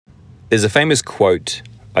There's a famous quote,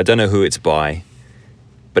 I don't know who it's by,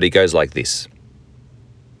 but it goes like this.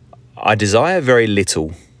 I desire very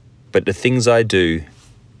little, but the things I do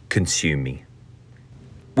consume me.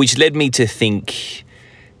 Which led me to think,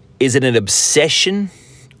 is it an obsession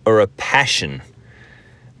or a passion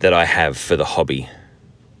that I have for the hobby?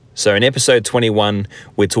 So in episode 21,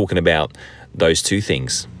 we're talking about those two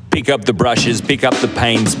things. Pick up the brushes, pick up the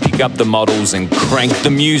paints, pick up the models, and crank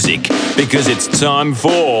the music, because it's time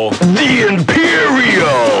for The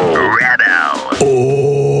Imperial Rebel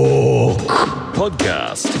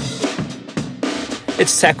podcast.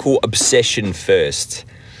 Let's tackle obsession first.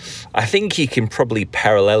 I think you can probably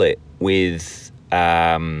parallel it with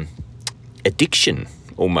addiction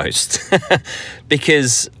almost,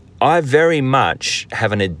 because I very much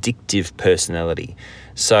have an addictive personality.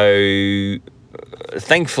 So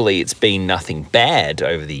thankfully, it's been nothing bad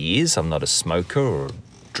over the years. I'm not a smoker or a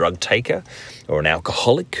drug taker or an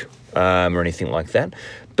alcoholic or anything like that.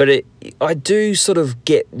 But I do sort of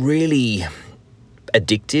get really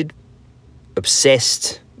addicted,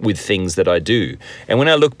 obsessed with things that I do. And when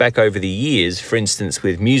I look back over the years, for instance,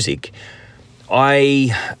 with music,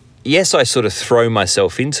 I sort of throw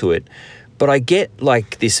myself into it, but I get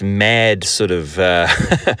like this mad sort of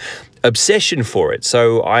obsession for it.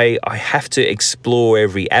 So I have to explore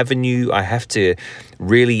every avenue. I have to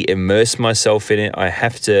really immerse myself in it. I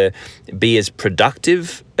have to be as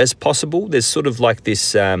productive as possible. There's sort of like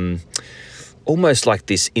this, almost like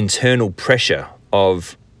this internal pressure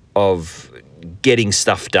of getting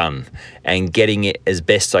stuff done and getting it as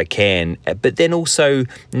best I can, but then also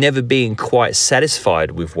never being quite satisfied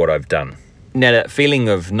with what I've done. Now, that feeling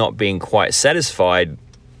of not being quite satisfied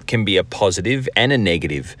can be a positive and a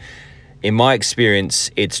negative. In my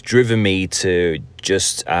experience, it's driven me to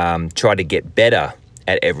just try to get better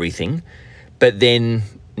at everything, but then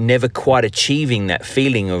never quite achieving that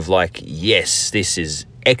feeling of like, yes, this is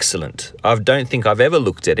excellent. I don't think I've ever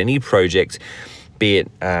looked at any project, be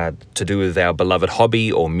it to do with our beloved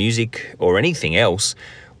hobby or music or anything else,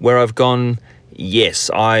 where I've gone,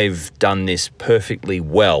 yes, I've done this perfectly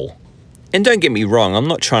well. And don't get me wrong, I'm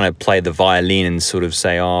not trying to play the violin and sort of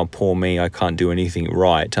say, oh, poor me, I can't do anything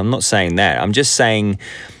right. I'm not saying that. I'm just saying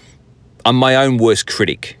I'm my own worst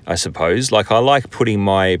critic, I suppose. Like, I like putting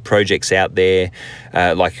my projects out there.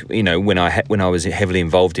 When I was heavily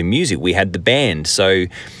involved in music, we had the band. So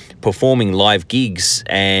performing live gigs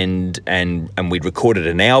and we'd recorded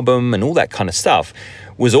an album and all that kind of stuff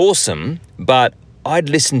was awesome. But I'd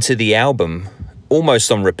listen to the album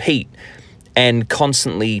almost on repeat and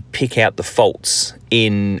constantly pick out the faults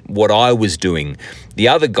in what I was doing. The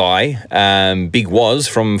other guy, Big Waz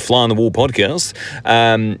from Fly on the Wall podcast,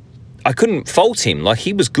 I couldn't fault him. Like,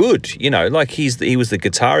 he was good, like he was the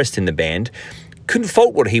guitarist in the band. Couldn't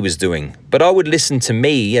fault what he was doing. But I would listen to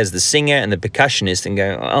me as the singer and the percussionist and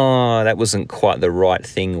go, oh, that wasn't quite the right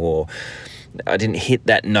thing, or I didn't hit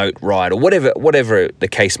that note right, or whatever the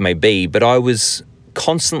case may be. But I was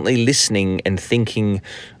constantly listening and thinking,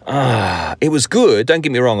 it was good. Don't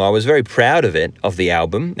get me wrong. I was very proud of it, of the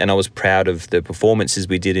album, and I was proud of the performances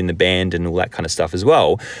we did in the band and all that kind of stuff as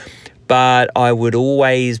well. But I would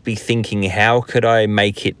always be thinking, how could I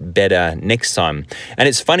make it better next time? And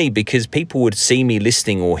it's funny because people would see me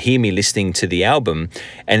listening or hear me listening to the album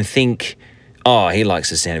and think, oh, he likes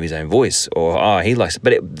the sound of his own voice, or oh, he likes it.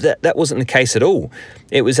 But that wasn't the case at all.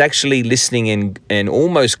 It was actually listening and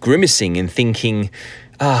almost grimacing and thinking,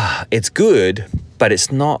 it's good, but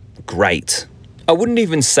it's not great. I wouldn't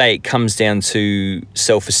even say it comes down to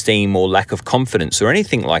self-esteem or lack of confidence or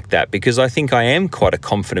anything like that, because I think I am quite a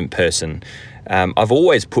confident person. I've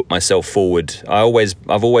always put myself forward.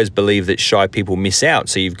 I've always believed that shy people miss out.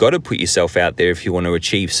 So you've got to put yourself out there if you want to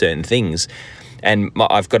achieve certain things. And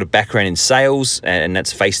I've got a background in sales, and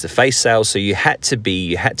that's face-to-face sales. So you had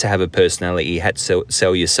to have a personality. You had to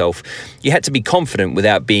sell yourself. You had to be confident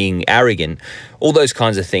without being arrogant. All those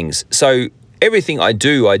kinds of things. So everything I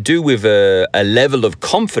do with a level of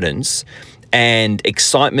confidence and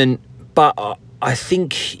excitement. But I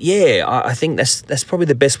think that's probably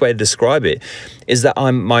the best way to describe it, is that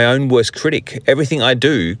I'm my own worst critic. Everything I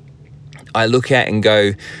do, I look at and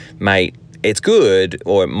go, mate, it's good,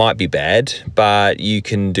 or it might be bad, but you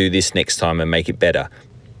can do this next time and make it better.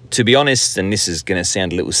 To be honest, and this is going to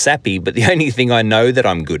sound a little sappy, but the only thing I know that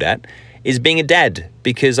I'm good at is being a dad,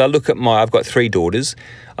 because I've got 3 daughters.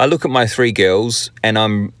 I look at my 3 girls and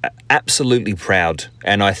I'm absolutely proud.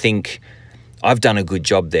 And I think I've done a good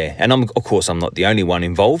job there. And of course, I'm not the only one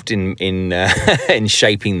involved in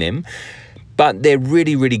shaping them. But they're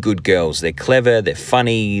really, really good girls. They're clever, they're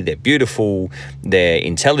funny, they're beautiful, they're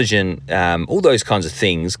intelligent, all those kinds of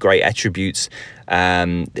things, great attributes.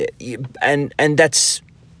 And that's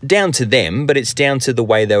down to them, but it's down to the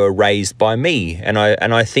way they were raised by me. And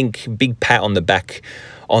I think big pat on the back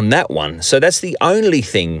on that one. So that's the only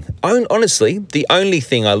thing, honestly, the only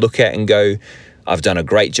thing I look at and go, I've done a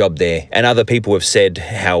great job there. And other people have said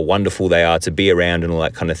how wonderful they are to be around and all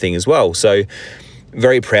that kind of thing as well. So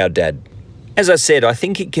very proud dad. As I said, I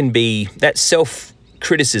think it can be, that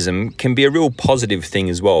self-criticism can be a real positive thing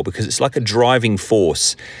as well, because it's like a driving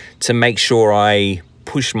force to make sure I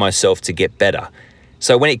push myself to get better.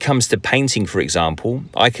 So when it comes to painting, for example,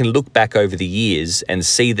 I can look back over the years and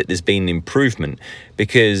see that there's been an improvement,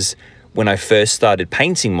 because when I first started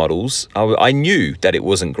painting models, I knew that it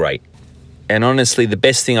wasn't great. And honestly, the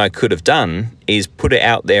best thing I could have done is put it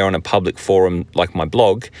out there on a public forum like my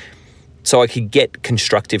blog, so I could get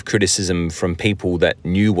constructive criticism from people that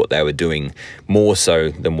knew what they were doing more so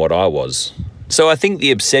than what I was. So I think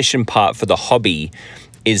the obsession part for the hobby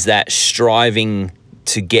is that striving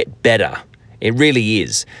to get better. It really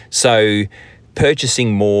is. So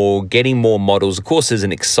purchasing more, getting more models, of course there's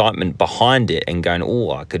an excitement behind it and going,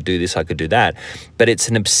 oh, I could do this, I could do that. But it's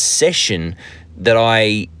an obsession that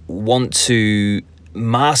I want to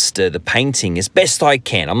master the painting as best I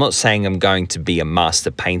can. I'm not saying I'm going to be a master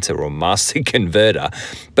painter or master converter,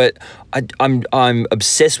 but I'm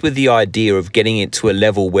obsessed with the idea of getting it to a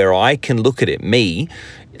level where I can look at it, me,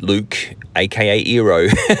 Luke, aka Eero,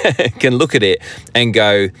 can look at it and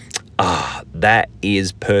go, that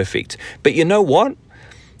is perfect. But you know what?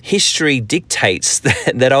 History dictates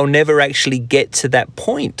that I'll never actually get to that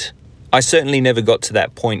point. I certainly never got to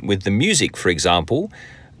that point with the music, for example.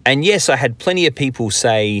 And yes, I had plenty of people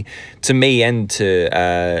say to me and to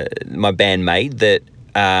my bandmate that,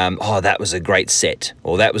 that was a great set,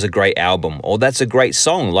 or that was a great album, or that's a great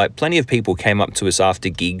song. Like, plenty of people came up to us after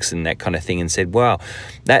gigs and that kind of thing and said, wow,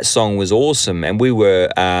 that song was awesome. And we were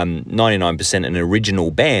 99% an original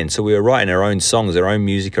band, so we were writing our own songs, our own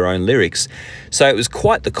music, our own lyrics. So it was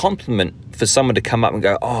quite the compliment for someone to come up and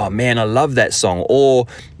go, oh man, I love that song. Or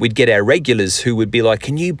we'd get our regulars who would be like,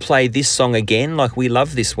 can you play this song again? Like, we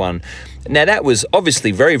love this one. Now that was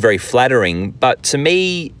obviously very, very flattering, but to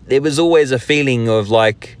me, there was always a feeling of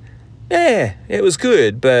like, yeah, it was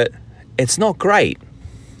good, but it's not great.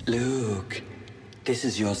 Luke, this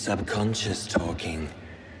is your subconscious talking.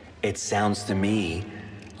 It sounds to me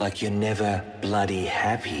like you're never bloody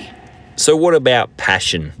happy. So what about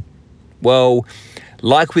passion? Well,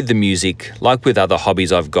 like with the music, like with other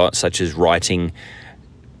hobbies I've got, such as writing,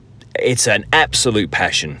 it's an absolute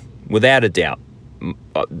passion, without a doubt.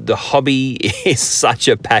 The hobby is such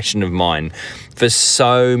a passion of mine for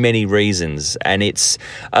so many reasons, and it's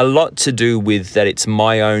a lot to do with that it's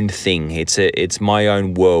my own thing. It's my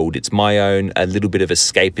own world. It's my own, a little bit of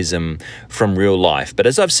escapism from real life. But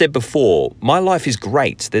as I've said before, my life is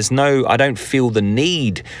great. I don't feel the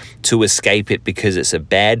need to escape it because it's a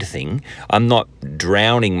bad thing. I'm not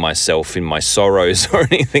drowning myself in my sorrows or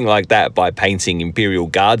anything like that by painting Imperial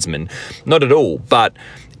Guardsmen. Not at all. But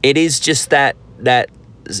it is just that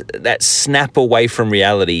snap away from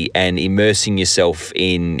reality and immersing yourself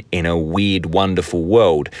in a weird, wonderful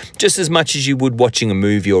world, just as much as you would watching a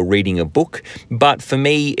movie or reading a book. But for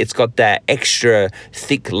me, it's got that extra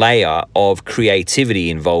thick layer of creativity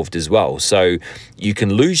involved as well. So you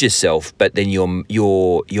can lose yourself, but then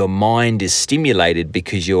your mind is stimulated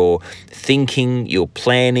because you're thinking, you're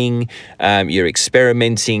planning, you're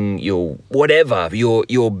experimenting,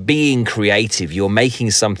 you're being creative, you're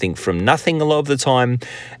making something from nothing a lot of the time,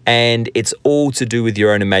 and it's all to do with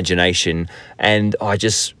your own imagination, and I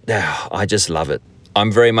just love it.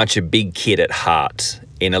 I'm very much a big kid at heart.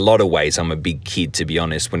 In a lot of ways, I'm a big kid, to be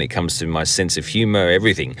honest, when it comes to my sense of humor,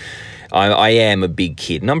 everything. I am a big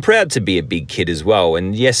kid, and I'm proud to be a big kid as well.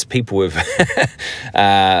 And yes, people have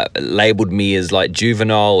labeled me as like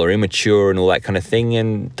juvenile or immature and all that kind of thing,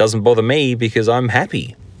 and it doesn't bother me because I'm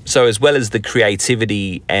happy. So as well as the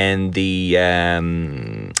creativity and the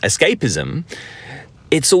escapism,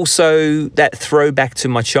 it's also that throwback to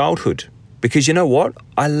my childhood. Because you know what?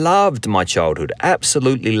 I loved my childhood,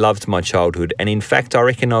 absolutely loved my childhood. And in fact, I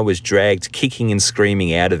reckon I was dragged kicking and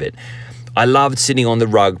screaming out of it. I loved sitting on the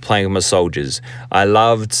rug playing with my soldiers. I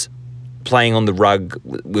loved playing on the rug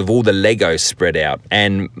with all the Legos spread out.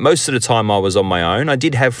 And most of the time I was on my own. I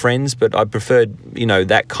did have friends, but I preferred,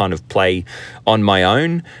 that kind of play on my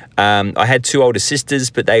own. I had two older sisters,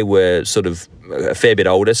 but they were sort of a fair bit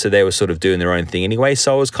older, so they were sort of doing their own thing anyway.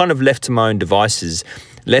 So I was kind of left to my own devices,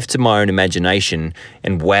 left to my own imagination,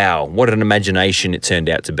 and wow, what an imagination it turned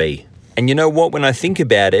out to be. And you know what? When I think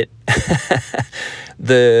about it,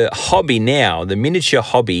 the hobby now, the miniature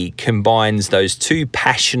hobby, combines those two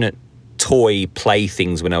passionate toy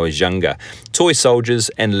playthings when I was younger, toy soldiers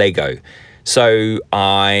and Lego. So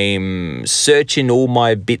I'm searching all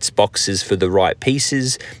my bits boxes for the right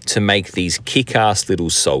pieces to make these kick-ass little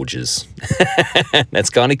soldiers. That's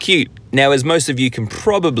kind of cute. Now, as most of you can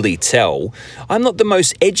probably tell, I'm not the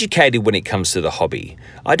most educated when it comes to the hobby.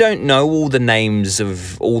 I don't know all the names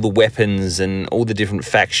of all the weapons and all the different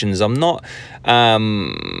factions. I'm not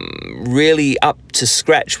really up to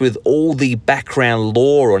scratch with all the background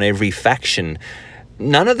lore on every faction.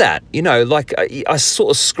 None of that, you know, like I sort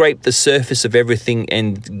of scrape the surface of everything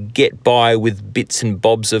and get by with bits and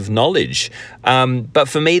bobs of knowledge. But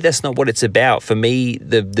for me, that's not what it's about. For me,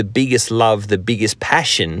 the biggest love, the biggest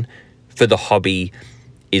passion for the hobby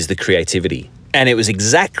is the creativity. And it was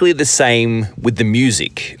exactly the same with the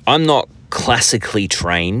music. I'm not classically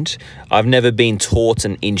trained. I've never been taught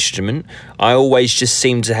an instrument. I always just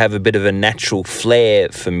seem to have a bit of a natural flair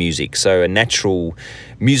for music, so a natural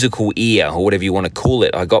musical ear, or whatever you want to call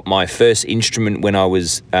it. I got my first instrument when I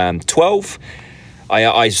was 12.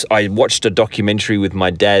 I watched a documentary with my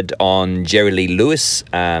dad on Jerry Lee Lewis,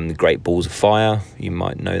 Great Balls of Fire. You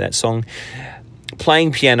might know that song.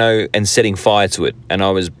 Playing piano and setting fire to it, and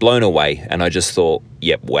I was blown away, and I just thought,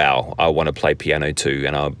 yep, wow, I want to play piano too,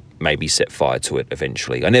 and I maybe set fire to it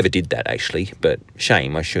eventually. I never did that actually, but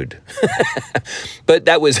shame, I should. But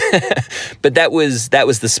that was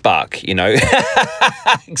the spark, you know.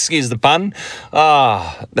 Excuse the pun.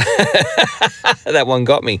 Ah, that one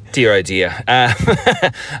got me. Dear oh dear.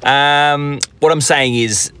 What I'm saying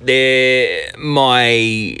is,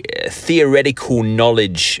 my theoretical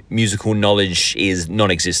knowledge, musical knowledge, is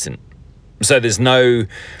non-existent. So there's none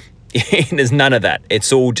of that.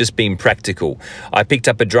 It's all just been practical. I picked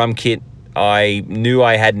up a drum kit. I knew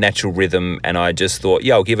I had natural rhythm, and I just thought,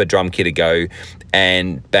 yeah, I'll give a drum kit a go.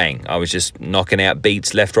 And bang, I was just knocking out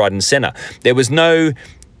beats left, right, and center. There was no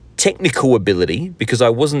technical ability because I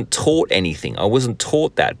wasn't taught anything. I wasn't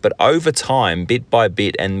taught that. But over time, bit by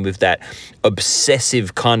bit, and with that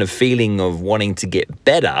obsessive kind of feeling of wanting to get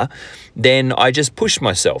better, then I just pushed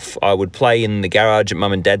myself. I would play in the garage at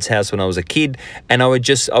mum and dad's house when I was a kid, and I would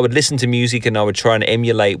listen to music, and I would try and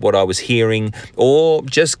emulate what I was hearing, or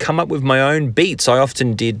just come up with my own beats. I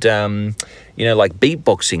often did, like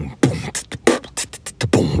beatboxing.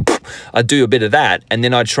 I'd do a bit of that, and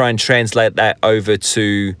then I'd try and translate that over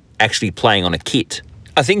to actually playing on a kit.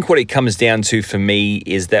 I think what it comes down to for me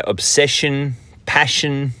is that obsession,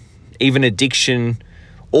 passion, even addiction,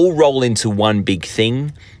 all roll into one big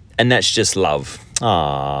thing, and that's just love.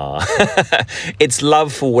 It's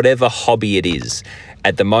love for whatever hobby it is.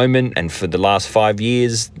 At the moment, and for the last 5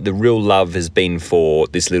 years, the real love has been for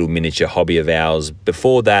this little miniature hobby of ours.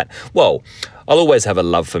 Before that, well, I'll always have a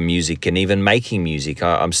love for music and even making music.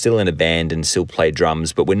 I'm still in a band and still play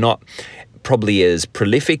drums, but we're not probably as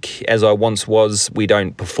prolific as I once was. We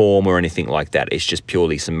don't perform or anything like that. It's just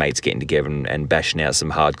purely some mates getting together and bashing out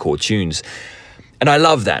some hardcore tunes. And I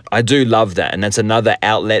love that. I do love that. And that's another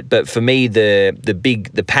outlet. But for me,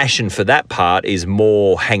 the passion for that part is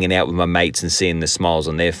more hanging out with my mates and seeing the smiles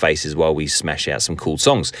on their faces while we smash out some cool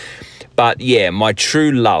songs. But yeah, my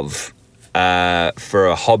true love for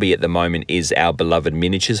a hobby at the moment is our beloved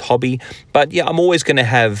miniatures hobby. But yeah, I'm always going to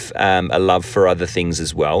have a love for other things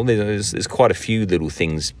as well. There's quite a few little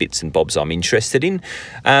things, bits and bobs I'm interested in.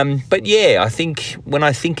 But yeah, I think when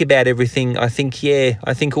I think about everything, I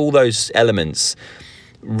think all those elements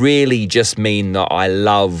really just mean that I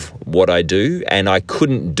love what I do, and I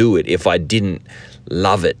couldn't do it if I didn't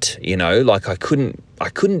love it, you know. Like I couldn't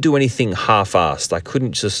do anything half-assed. I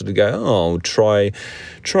couldn't just sort of go, oh, try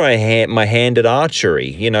my hand at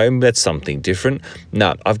archery, you know, that's something different.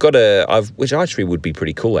 No, which archery would be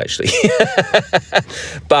pretty cool actually.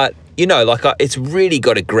 But you know, like it's really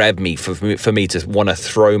got to grab me for me to want to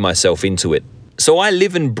throw myself into it. So I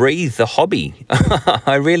live and breathe the hobby.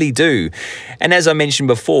 I really do. And as I mentioned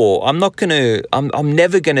before, I'm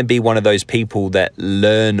never gonna be one of those people that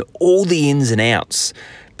learn all the ins and outs,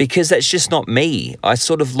 because that's just not me. I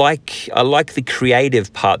like the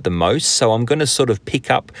creative part the most, so I'm gonna sort of pick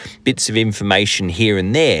up bits of information here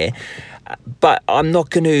and there, but I'm not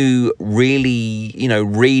going to really,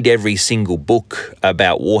 read every single book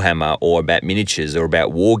about Warhammer or about miniatures or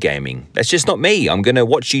about wargaming. That's just not me. I'm going to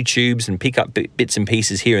watch YouTubes and pick up bits and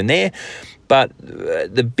pieces here and there. But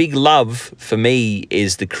the big love for me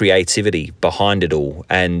is the creativity behind it all.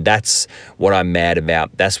 And that's what I'm mad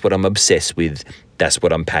about. That's what I'm obsessed with. That's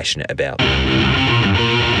what I'm passionate about.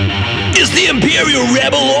 It's the Imperial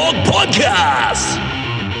Rebel Org Podcast!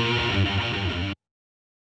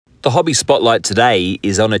 The hobby spotlight today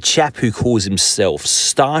is on a chap who calls himself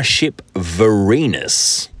Starship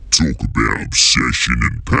Varinus. Talk about obsession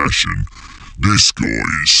and passion. This guy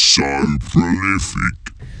is so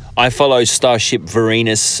prolific. I follow Starship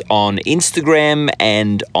Varinus on Instagram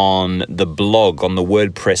and on the blog, on the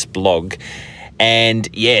WordPress blog. And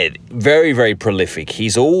yeah, very, very prolific.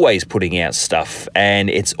 He's always putting out stuff and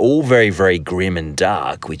it's all very, very grim and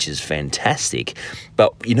dark, which is fantastic.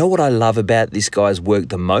 But you know what I love about this guy's work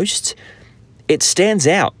the most? It stands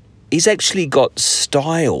out. He's actually got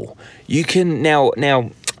style. You can now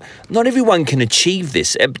not everyone can achieve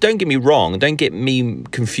this. Don't get me wrong. Don't get me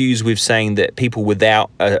confused with saying that people without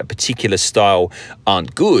a particular style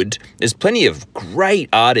aren't good. There's plenty of great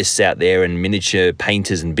artists out there and miniature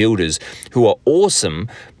painters and builders who are awesome,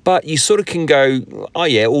 but you sort of can go, oh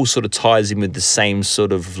yeah, all sort of ties in with the same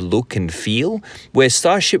sort of look and feel, where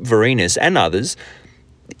Starship Varinus and others,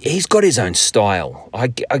 he's got his own style. I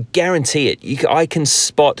guarantee it. I can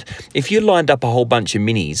spot, if you lined up a whole bunch of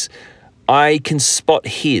minis, I can spot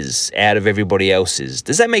his out of everybody else's.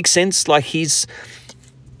 Does that make sense? Like it's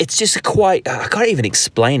just I can't even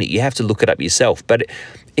explain it. You have to look it up yourself. But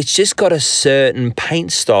it's just got a certain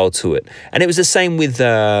paint style to it. And it was the same with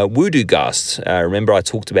Woodugast. Remember I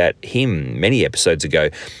talked about him many episodes ago.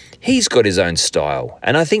 He's got his own style.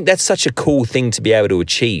 And I think that's such a cool thing to be able to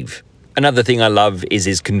achieve. Another thing I love is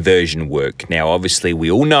his conversion work. Now, obviously,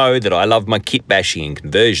 we all know that I love my kit bashing and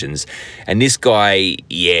conversions. And this guy,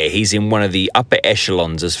 yeah, he's in one of the upper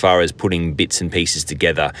echelons as far as putting bits and pieces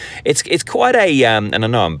together. It's quite a, and I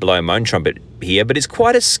know I'm blowing my own trumpet here, but it's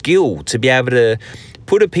quite a skill to be able to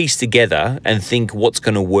put a piece together and think what's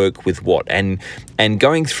going to work with what, and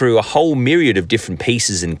going through a whole myriad of different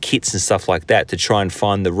pieces and kits and stuff like that to try and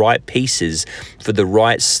find the right pieces for the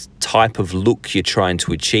right type of look you're trying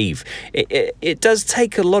to achieve. It does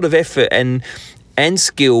take a lot of effort and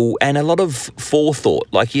skill and a lot of forethought.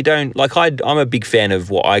 I'm a big fan of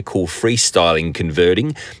what I call freestyling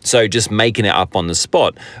converting, so just making it up on the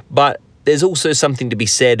spot. But there's also something to be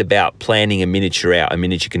said about planning a miniature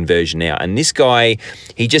conversion out. And this guy,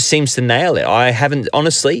 he just seems to nail it. I haven't,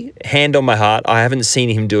 honestly, hand on my heart, I haven't seen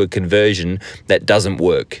him do a conversion that doesn't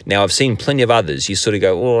work. Now, I've seen plenty of others. You sort of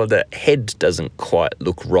go, oh, the head doesn't quite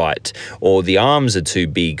look right, or the arms are too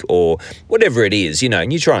big, or whatever it is,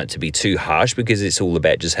 and you try not to be too harsh because it's all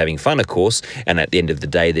about just having fun, of course. And at the end of the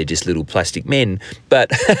day, they're just little plastic men.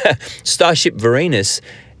 But Starship Varinus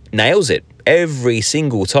nails it every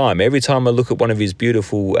single time. Every time I look at one of his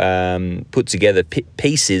beautiful put together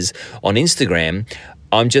pieces on Instagram,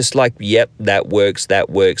 I'm just like, yep, that works. Now,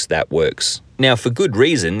 for good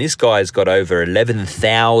reason, this guy's got over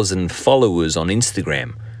 11,000 followers on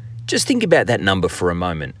Instagram. Just think about that number for a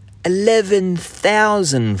moment.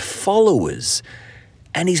 11,000 followers.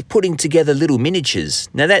 And he's putting together little miniatures.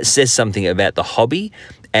 Now, that says something about the hobby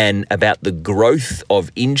and about the growth of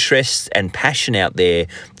interest and passion out there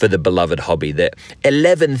for the beloved hobby, that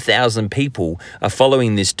 11,000 people are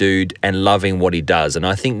following this dude and loving what he does. And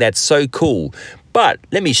I think that's so cool. But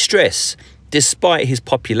let me stress, despite his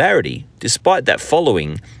popularity, despite that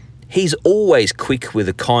following, he's always quick with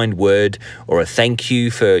a kind word or a thank you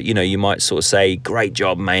for, you might sort of say, great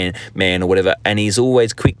job, man, or whatever. And he's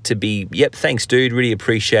always quick to be, yep, thanks, dude, really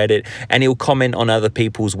appreciate it. And he'll comment on other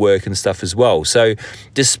people's work and stuff as well. So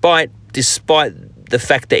despite the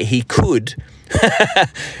fact that he could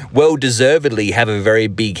well-deservedly have a very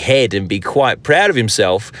big head and be quite proud of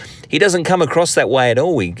himself, he doesn't come across that way at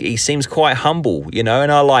all. He seems quite humble, and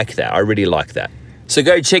I like that. I really like that. So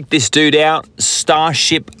go check this dude out,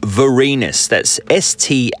 Starship Varinus. That's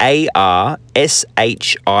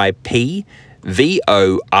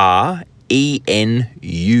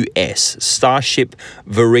StarshipVorinus. Starship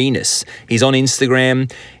Varinus. He's on Instagram.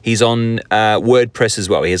 He's on WordPress as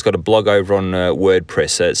well. He has got a blog over on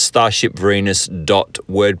WordPress.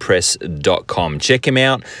 starshipvarinus.wordpress.com. Check him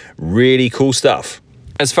out. Really cool stuff.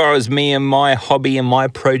 As far as me and my hobby and my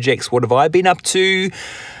projects, what have I been up to?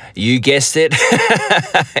 You guessed it.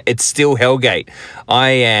 It's still Hellgate. I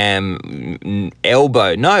am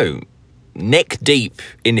neck deep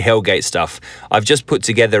in Hellgate stuff. I've just put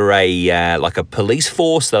together a police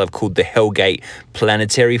force that I've called the Hellgate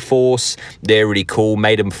Planetary Force. They're really cool.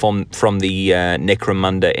 Made them from the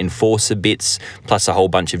Necromunda Enforcer bits, plus a whole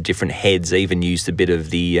bunch of different heads. I even used a bit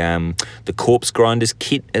of the Corpse Grinders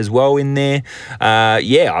kit as well in there.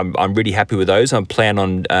 I'm really happy with those. I plan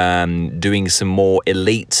on doing some more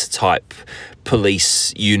elite type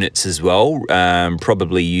police units as well,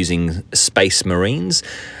 probably using Space Marines.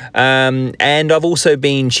 And I've also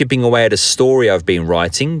been chipping away at a story I've been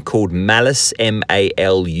writing called Malus,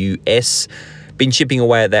 M-A-L-U-S, been chipping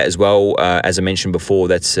away at that as well. As I mentioned before,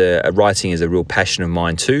 that's writing is a real passion of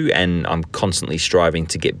mine too, and I'm constantly striving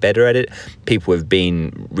to get better at it. People have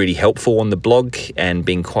been really helpful on the blog and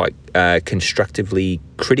been quite constructively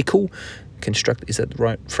critical. Is that the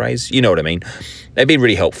right phrase? You know what I mean. They've been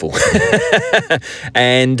really helpful.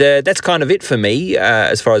 And that's kind of it for me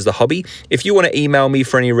as far as the hobby. If you want to email me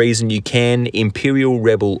for any reason, you can,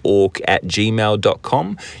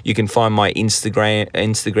 imperialrebelorc@gmail.com. You can find my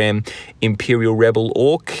Instagram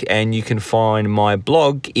imperialrebelorc, and you can find my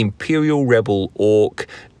blog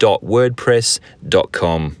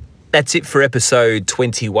imperialrebelorc.wordpress.com. That's it for episode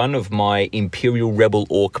 21 of my Imperial Rebel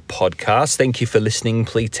Orc podcast. Thank you for listening.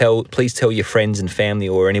 Please tell your friends and family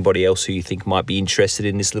or anybody else who you think might be interested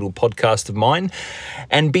in this little podcast of mine.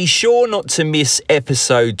 And be sure not to miss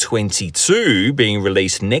episode 22 being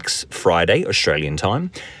released next Friday, Australian time,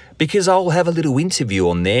 because I'll have a little interview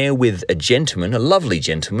on there with a lovely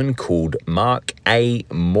gentleman called Mark A.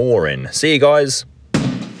 Morin. See you guys.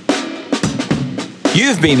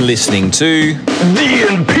 You've been listening to The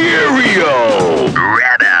Imperial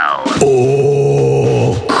Rebel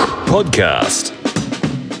Orc Podcast.